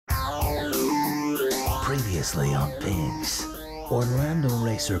Previously on Pinks, Orlando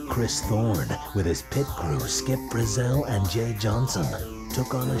racer Chris Thorne with his pit crew Skip Friuzzle and Jay Johnson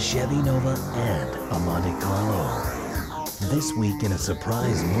took on a Chevy Nova and a Monte Carlo. This week in a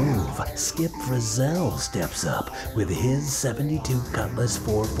surprise move, Skip Friuzzle steps up with his 72 Cutlass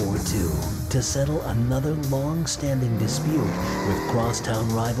 442 to settle another long-standing dispute with crosstown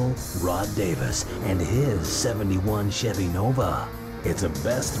rival Rod Davis and his 71 Chevy Nova. It's a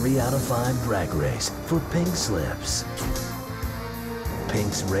best 3 out of 5 drag race for Pink Slips.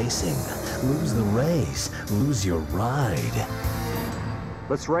 Pink's Racing. Lose the race, lose your ride.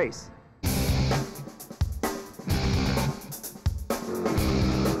 Let's race. He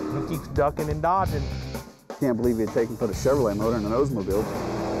keeps ducking and dodging. Can't believe he'd taken put a Chevrolet motor in an Oldsmobile.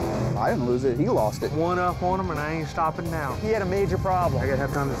 I didn't lose it, he lost it. One up on him and I ain't stopping now. He had a major problem. I gotta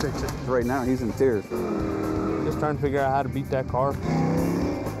have time to fix it. Right now, he's in tears. Just trying to figure out how to beat that car.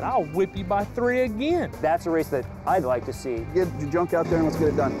 And I'll whip you by 3 again. That's a race that I'd like to see. Get your junk out there and let's get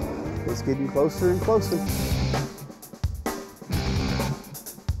it done. It's getting closer and closer.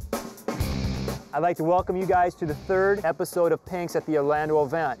 I'd like to welcome you guys to the 3rd episode of Pinks at the Orlando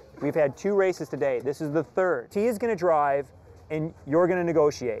event. We've had 2 races today. This is the 3rd. T is gonna drive and you're gonna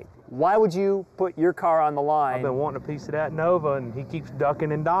negotiate. Why would you put your car on the line? I've been wanting a piece of that Nova and he keeps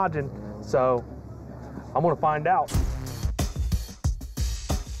ducking and dodging. So I'm gonna find out.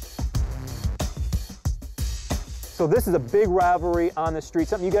 So this is a big rivalry on the street,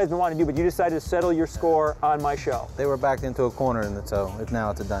 something you guys have been wanting to do, but you decided to settle your score on my show. They were backed into a corner, and so now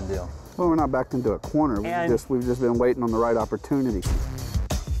it's a done deal. Well, we're not backed into a corner. We've just been waiting on the right opportunity.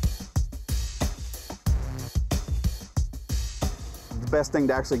 The best thing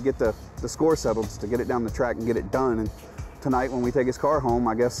to actually get the score settled is to get it down the track and get it done. And tonight, when we take his car home,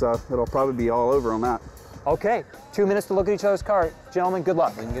 I guess it'll probably be all over on that. Okay, 2 minutes to look at each other's car. Gentlemen, good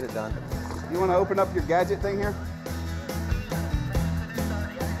luck. We can get it done. You want to open up your gadget thing here?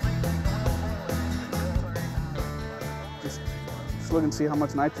 Just look and see how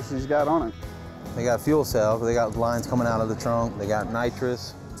much nitrous he's got on it. They got fuel cells. They got lines coming out of the trunk. They got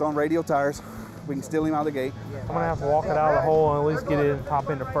nitrous. It's on radial tires. We can steal him out of the gate. I'm gonna have to walk it out of the hole and at least get it in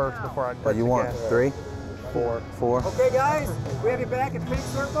top into first before I touch What do you the want? gas. 3? 4. 4? Okay, guys, we have you back at Pink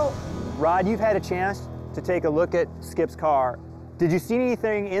Circle. Rod, you've had a chance to take a look at Skip's car. Did you see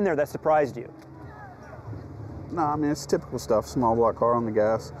anything in there that surprised you? No, I mean, it's typical stuff. Small block car on the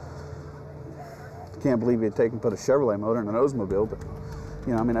gas. Can't believe he'd taken put a Chevrolet motor in an Oldsmobile, but,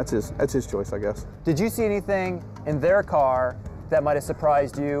 you know, I mean, that's his choice, I guess. Did you see anything in their car that might have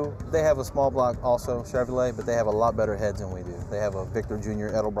surprised you? They have a small block also, Chevrolet, but they have a lot better heads than we do. They have a Victor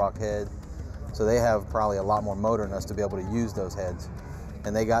Jr. Edelbrock head, so they have probably a lot more motor than us to be able to use those heads.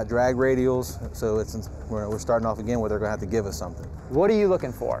 And they got drag radials, so we're starting off again where they're gonna have to give us something. What are you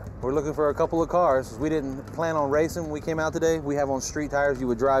looking for? We're looking for a couple of cars. We didn't plan on racing when we came out today. We have on street tires you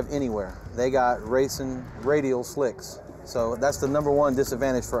would drive anywhere. They got racing radial slicks. So that's the #1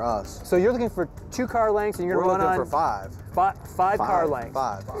 disadvantage for us. So you're looking for 2 car lengths and you're We're gonna run looking on for 5. five car lengths.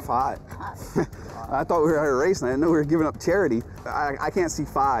 5. 5. I thought we were here racing. I didn't know we were giving up charity. I can't see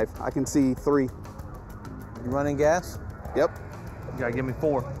 5. I can see 3. You running gas? Yep. You gotta give me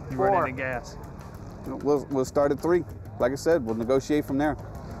 4. You run out of gas. We'll start at 3. Like I said, we'll negotiate from there.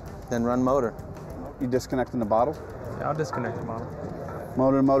 Then run motor. You disconnecting the bottle? Yeah, I'll disconnect the bottle.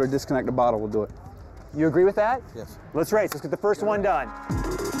 Motor to motor, disconnect the bottle. We'll do it. You agree with that? Yes. Let's race. Let's get the first one done.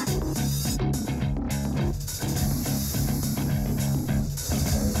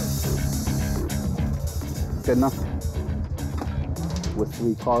 Good enough. With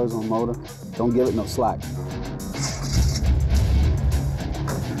 3 cars on motor, don't give it no slack.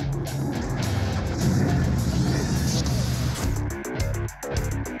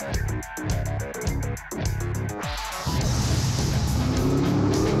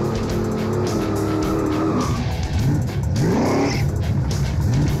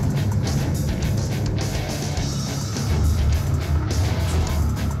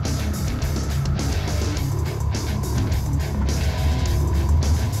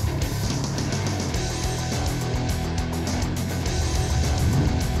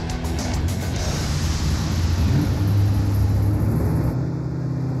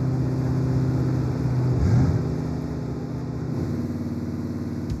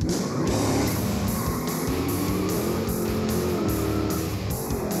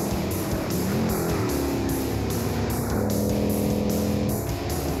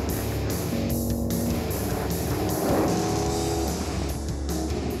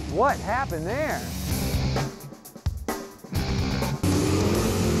 What happened there?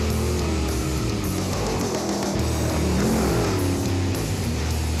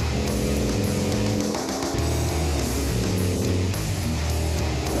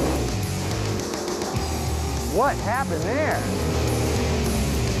 What happened there?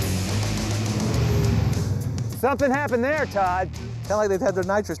 Something happened there, Todd. Kind of like they've had their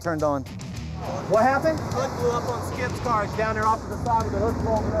nitrous turned on. What happened? Hood blew up on Skip's car. It's down there off to the side with the hood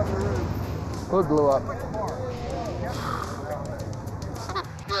blowing up the roof. Hood blew up.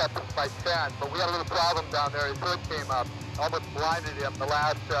 Skip by 10, but we had a little problem down there. His hood came up, almost blinded him the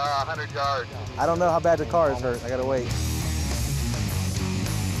last 100 yards. I don't know how bad the car is hurt. I gotta wait.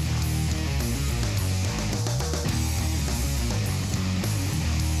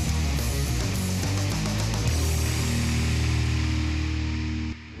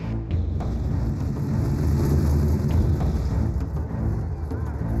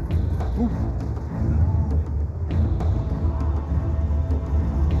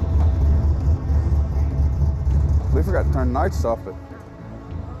 We forgot to turn the nitrous off, but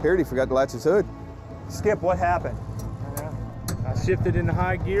Parity forgot to latch his hood. Skip, what happened? I shifted into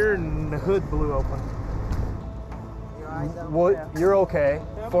high gear and the hood blew open. Well, you're okay,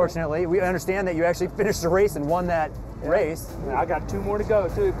 fortunately. We understand that you actually finished the race and won that race. I got 2 more to go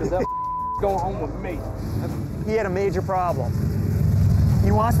too, because that going home with me. He had a major problem.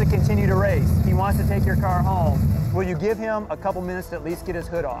 He wants to continue to race. He wants to take your car home. Will you give him a couple minutes to at least get his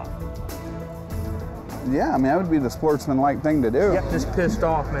hood off? Yeah, I mean, that would be the sportsman-like thing to do. Yep, just pissed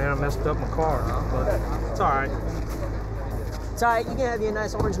off, man. I messed up my car, but it's all right. It's all right, you can have you a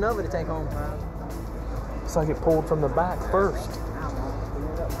nice orange Nova to take home. It's like it pulled from the back first.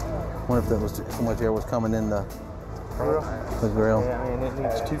 I wonder if that was so much air was coming in the grill. Yeah, I mean, it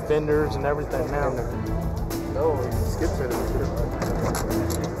needs 2 fenders and everything now. No, Skip said it was good.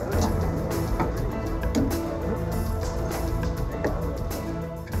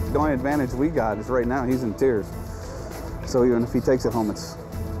 The only advantage we got is right now he's in tears. So even if he takes it home, it's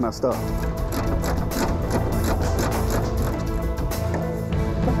messed up.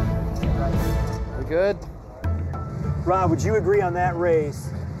 We good? Rob, would you agree on that race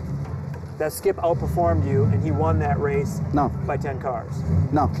that Skip outperformed you and he won that race No, by 10 cars?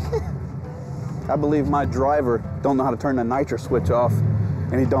 no. I believe my driver don't know how to turn the nitrous switch off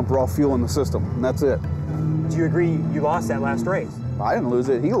and he dumped raw fuel in the system, and that's it. Do you agree you lost that last race? I didn't lose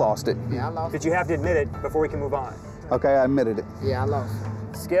it, he lost it. Yeah, I lost. Did you have to admit it before we can move on? Okay, I admitted it. Yeah, I lost.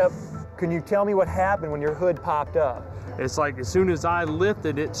 Skip, can you tell me what happened when your hood popped up? It's like as soon as I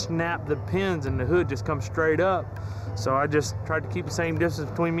lifted it, snapped the pins and the hood just come straight up. So I just tried to keep the same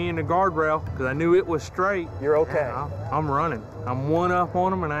distance between me and the guardrail because I knew it was straight. You're okay. I'm running. I'm 1 up on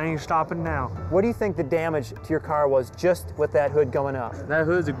them and I ain't stopping now. What do you think the damage to your car was just with that hood going up? That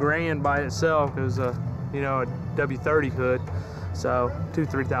hood's $1,000 by itself. It was a W30 hood. So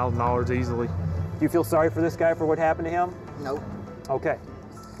 $2,000 to $3,000 easily. Do you feel sorry for this guy for what happened to him? Nope. Okay.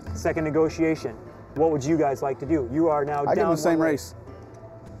 Second negotiation. What would you guys like to do? You are now I down give him the same one race.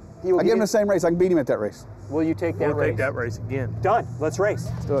 He will I give him the same race. I can beat him at that race. Will you take that We'll race? take that race again. Done. Let's race.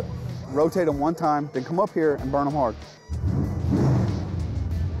 Let's do it. Rotate him one time, then come up here and burn him hard.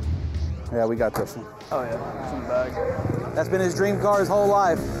 Yeah, we got this one. Oh yeah. It's in the bag. That's been his dream car his whole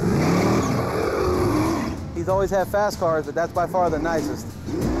life. He's always had fast cars, but that's by far the nicest.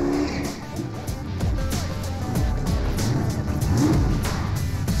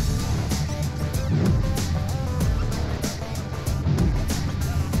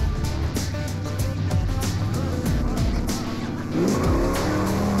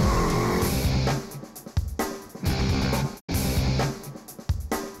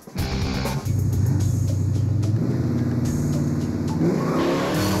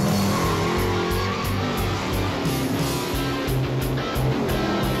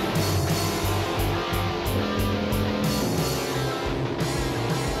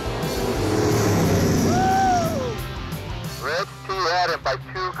 By 2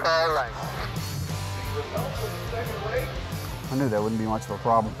 car lengths. I knew that wouldn't be much of a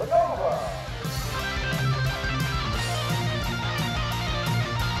problem.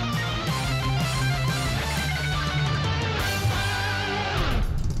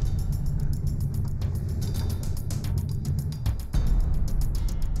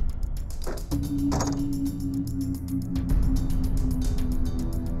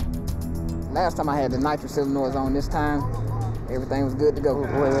 Last time I had the nitrous solenoids on, this time everything was good to go.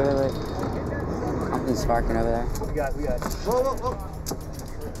 Wait. Something's sparking over there. We got it. Whoa.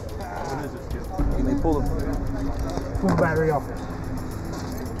 You may pull the battery off.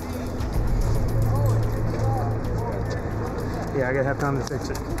 Yeah, I gotta have time to fix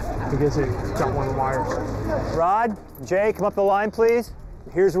it. I guess it got one of the wires. Rod, Jay, come up the line, please.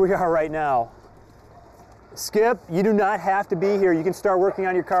 Here's where we are right now. Skip, you do not have to be here. You can start working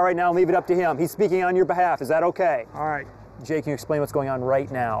on your car right now and leave it up to him. He's speaking on your behalf. Is that okay? All right, Jay, can you explain what's going on right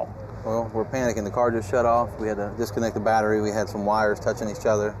now? Well, we're panicking. The car just shut off. We had to disconnect the battery. We had some wires touching each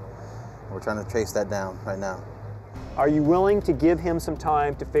other. We're trying to chase that down right now. Are you willing to give him some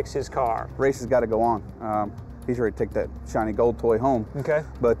time to fix his car? Race has got to go on. He's ready to take that shiny gold toy home. Okay.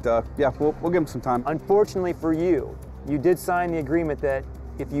 But yeah, we'll give him some time. Unfortunately for you, you did sign the agreement that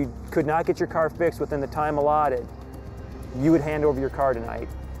if you could not get your car fixed within the time allotted, you would hand over your car tonight.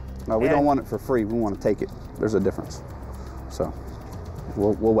 No, we don't want it for free. We want to take it. There's a difference. So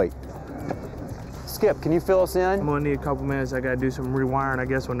we'll wait. Skip, can you fill us in? I'm gonna need a couple minutes. I gotta do some rewiring. I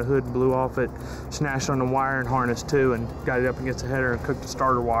guess when the hood blew off, it snatched on the wiring harness too and got it up against the header and cooked the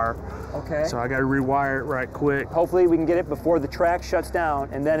starter wire. Okay. So I gotta rewire it right quick. Hopefully we can get it before the track shuts down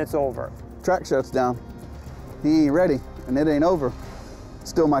and then it's over. Track shuts down. He ain't ready and it ain't over. It's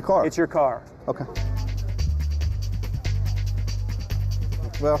still my car. It's your car. Okay.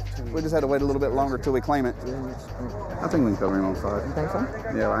 Well, we just had to wait a little bit longer till we claim it. I think we can cover him on 5. You think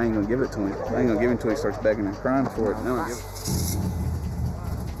so? Yeah, I ain't gonna give it to him. I ain't gonna give him until he starts begging and crying for it. No, I give it.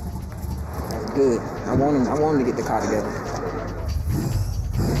 That's good. I want him to get the car together.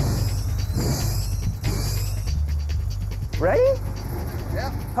 Ready?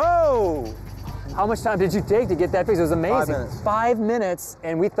 Yeah. Oh! How much time did you take to get that fixed? It was amazing. 5 minutes. 5 minutes,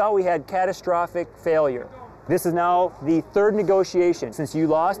 and we thought we had catastrophic failure. This is now the third negotiation. Since you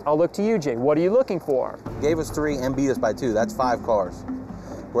lost, I'll look to you, Jay. What are you looking for? Gave us 3 and beat us by 2. That's 5 cars.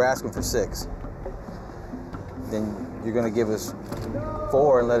 We're asking for 6. Then you're gonna give us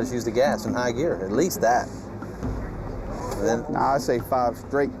 4 and let us use the gas in high gear. At least that. And then Nah, I say 5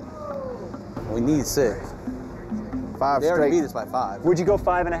 straight. we need 6. 5 They already beat straight. us by 5. Would you go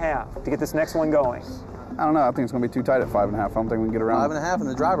 5.5 to get this next one going? I don't know. I think it's gonna be too tight at 5.5. I don't think we can get around. 5.5 and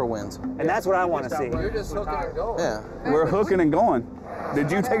the driver wins. And that's what I want to see. Yeah. We're hooking and going.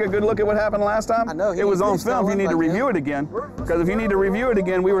 Did you take a good look at what happened last time? I know, It was on he's film. You still need to like review him. it again. Because if you need to review it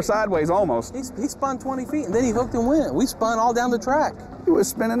again, we were sideways almost. He spun 20 feet and then he hooked and went. We spun all down the track. He was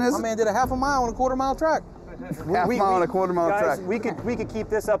spinning his My man did a half a mile on a quarter-mile track. half mile and a quarter-mile guys, track. we could keep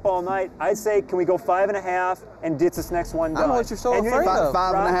this up all night. I'd say, can we go 5.5 and get this next one done? I know what you're so And afraid of.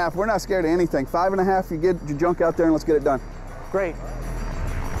 5.5. We're not scared of anything. 5.5. You get your junk out there and let's get it done. Great.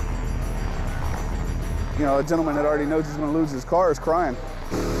 You know, a gentleman that already knows he's going to lose his car is crying.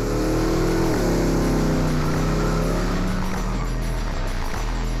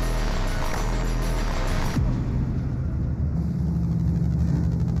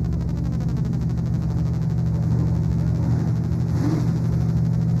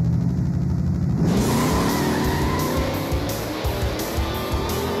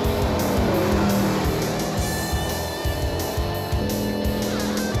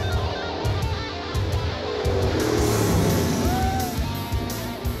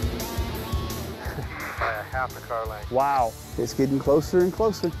 Half the car length. Wow. It's getting closer and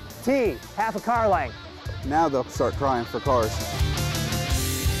closer. T, half a car length. Now they'll start crying for cars.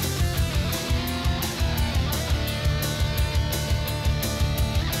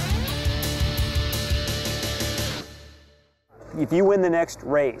 If you win the next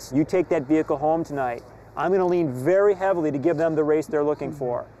race, you take that vehicle home tonight, I'm going to lean very heavily to give them the race they're looking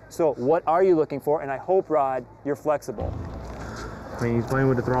for. So what are you looking for? And I hope, Rod, you're flexible. I mean, he's playing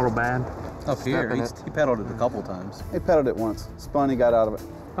with the throttle bad. Up here, he pedaled it a couple times. He pedaled it once. Spun, he got out of it.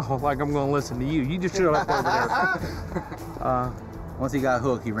 Oh, like I'm gonna listen to you. You just should have left over there. Once he got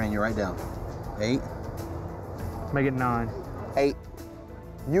hooked, he ran you right down. 8. Make it 9. 8.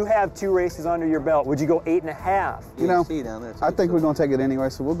 You have 2 races under your belt. Would you go 8.5? You know, see down there too, I think so- we're going to take it anyway,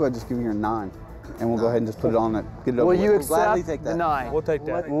 so we'll go ahead and just give you your 9. And we'll go ahead and just put it on that, get it over Will you with. gladly accept take the that. 9? We'll take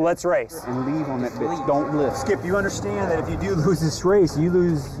that. Let's race. And leave on that bitch. Don't lift. Skip, you understand that if you do lose this race, you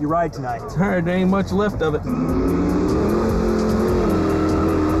lose your ride tonight. All right, there ain't much left of it.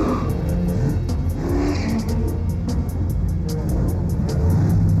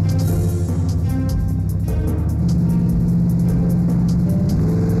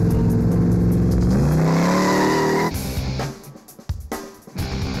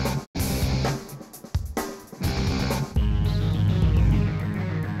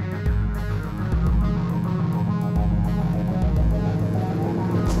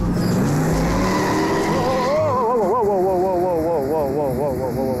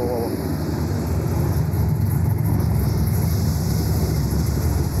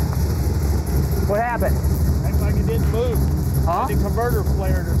 What happened? Acts like it didn't move. Huh? The converter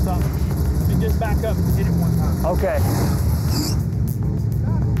flared or something. It just back up and hit it one time. Okay.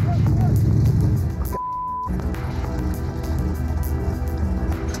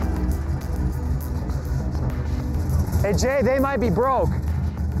 Hey Jay, they might be broke.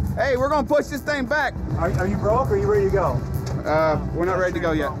 Hey, we're going to push this thing back. Are you broke or are you ready to go? We're not ready to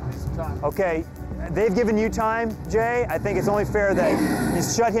go yet. Okay, they've given you time, Jay. I think it's only fair that you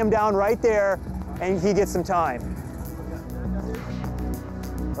shut him down right there and he gets some time.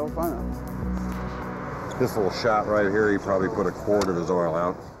 Oh, fine. This little shot right here, he probably put a quart of his oil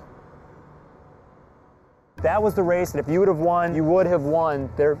out. That was the race, and if you would have won, you would have won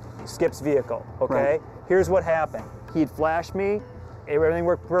their Skip's vehicle, okay? Right. Here's what happened. He'd flashed me, everything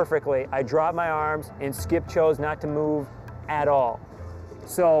worked perfectly. I dropped my arms, and Skip chose not to move at all.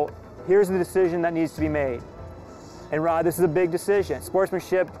 So here's the decision that needs to be made. And Rod, this is a big decision.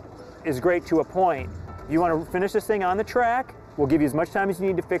 Sportsmanship is great to a point. You want to finish this thing on the track, we'll give you as much time as you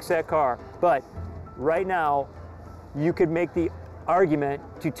need to fix that car. But right now, you could make the argument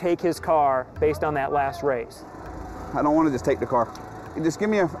to take his car based on that last race. I don't want to just take the car. Just give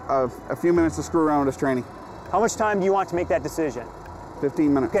me a few minutes to screw around with this training. How much time do you want to make that decision?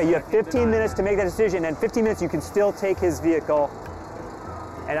 15 minutes. Okay, you have 15 minutes to make that decision, and 15 minutes you can still take his vehicle,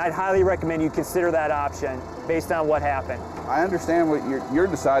 and I'd highly recommend you consider that option based on what happened. I understand what you're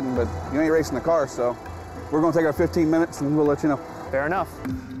deciding, but you ain't racing the car, so we're going to take our 15 minutes and we'll let you know. Fair enough.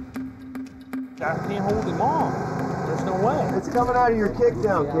 I can't hold him on. There's no way. It's coming out of your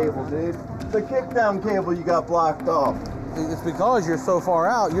kickdown cable, dude. The kickdown cable you got blocked off. It's because you're so far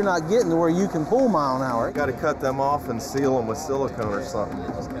out, you're not getting to where you can pull mile an hour. Got to cut them off and seal them with silicone or something.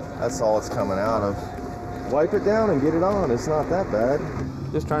 That's all it's coming out of. Wipe it down and get it on. It's not that bad.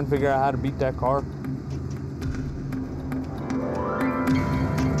 Just trying to figure out how to beat that car.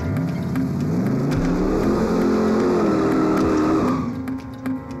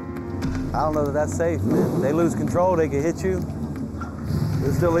 I don't know that that's safe, man. They lose control, they can hit you. Is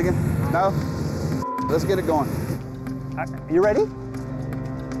it still leaking? No? Let's get it going. You ready?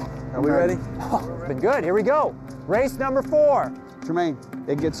 Are we ready? Oh, it's been good. Here we go. Race number 4. Tremaine,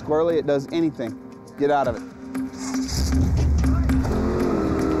 it gets squirrely, it does anything. Get out of it.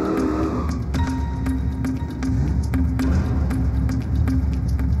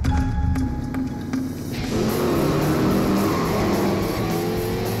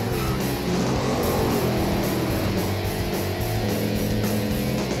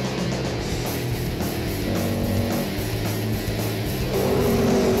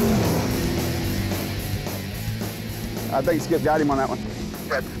 I think Skip got him on that one.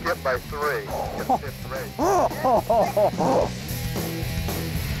 Got skipped by 3. Got fifth race.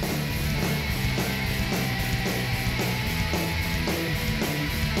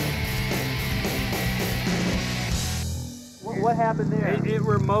 What happened there? It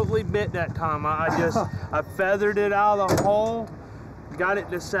remotely bit that time. I feathered it out of the hole, got it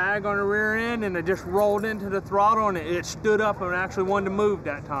to sag on the rear end, and it just rolled into the throttle, and it stood up and actually wanted to move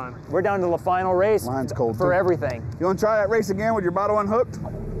that time. We're down to the final race. Mine's cold for too. everything. You want to try that race again with your bottle unhooked?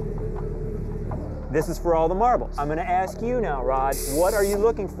 This is for all the marbles. I'm going to ask you now, Rod, what are you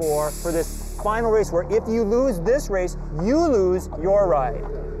looking for this final race where if you lose this race, you lose your ride?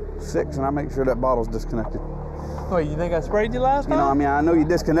 6, and I make sure that bottle's disconnected. Wait, you think I sprayed you last time? You know, I mean, I know you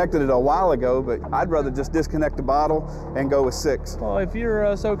disconnected it a while ago, but I'd rather just disconnect the bottle and go with 6. Well, if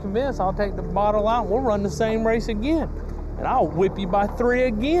you're so convinced, I'll take the bottle out and we'll run the same race again. And I'll whip you by 3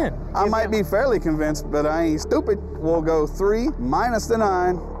 again. I might be fairly convinced, but I ain't stupid. We'll go 3 minus the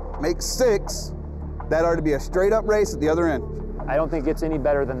 9, make 6. That ought to be a straight up race at the other end. I don't think it's any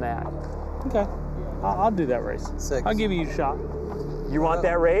better than that. Okay, I'll do that race. 6. I'll give you a shot. You want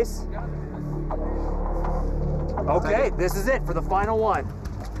that race? Okay, this is it for the final one.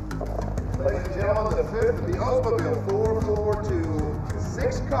 Ladies and gentlemen, the 5th, the Oldsmobile 442,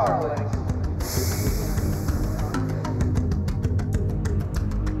 6 car lengths.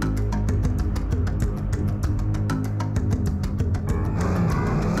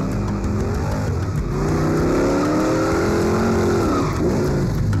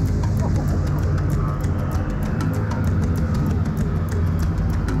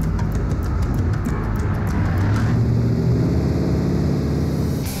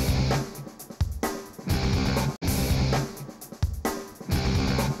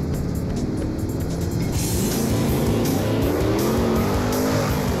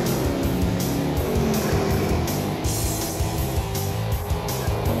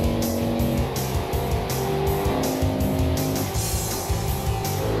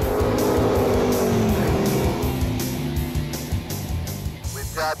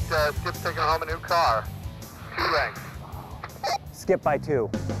 Skip's taking home a new car. 2 ranks. Skip by 2.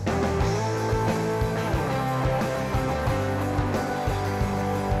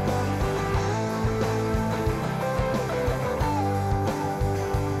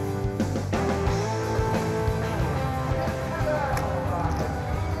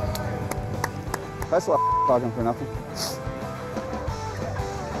 That's a lot of talking for nothing.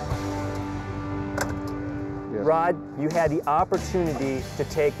 Rod, you had the opportunity to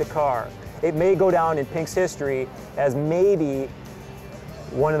take the car. It may go down in Pink's history as maybe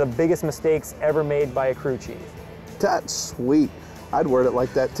one of the biggest mistakes ever made by a crew chief. That's sweet. I'd word it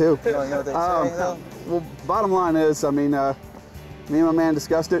like that too. You know what they say, though? Well, bottom line is, I mean, me and my man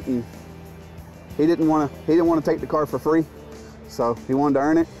discussed it, and he didn't want to take the car for free, so he wanted to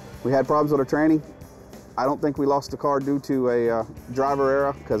earn it. We had problems with our training. I don't think we lost the car due to a driver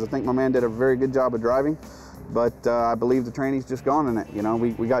error, because I think my man did a very good job of driving. But I believe the training's just gone in it. You know,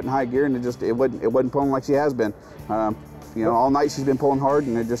 we got in high gear, and it wasn't pulling like she has been. You know, all night she's been pulling hard,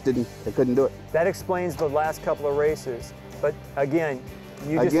 and it couldn't do it. That explains the last couple of races. But again,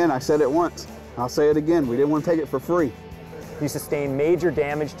 I said it once. I'll say it again. We didn't want to take it for free. You sustained major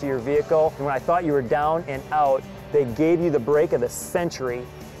damage to your vehicle, and when I thought you were down and out, they gave you the break of the century,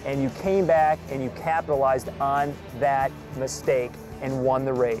 and you came back and you capitalized on that mistake and won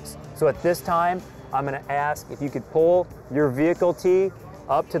the race. So at this time, I'm going to ask if you could pull your vehicle T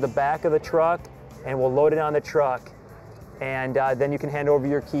up to the back of the truck, and we'll load it on the truck, and then you can hand over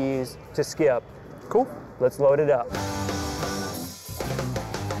your keys to Skip. Cool. Let's load it up.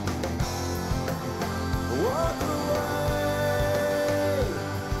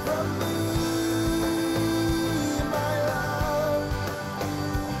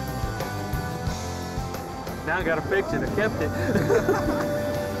 Now I gotta fix it. I kept it.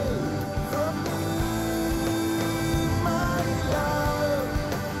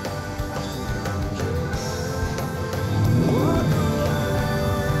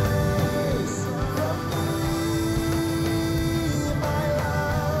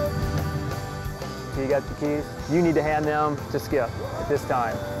 So you got the keys? You need to hand them to Skip at this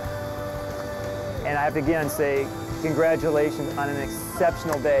time. And I have to again say, congratulations on an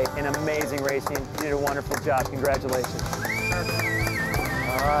exceptional day and amazing racing. You did a wonderful job. Congratulations. All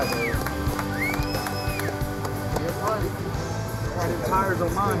right, dude. The tires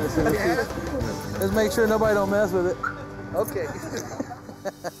on mine. Let's make sure nobody don't mess with it. Okay.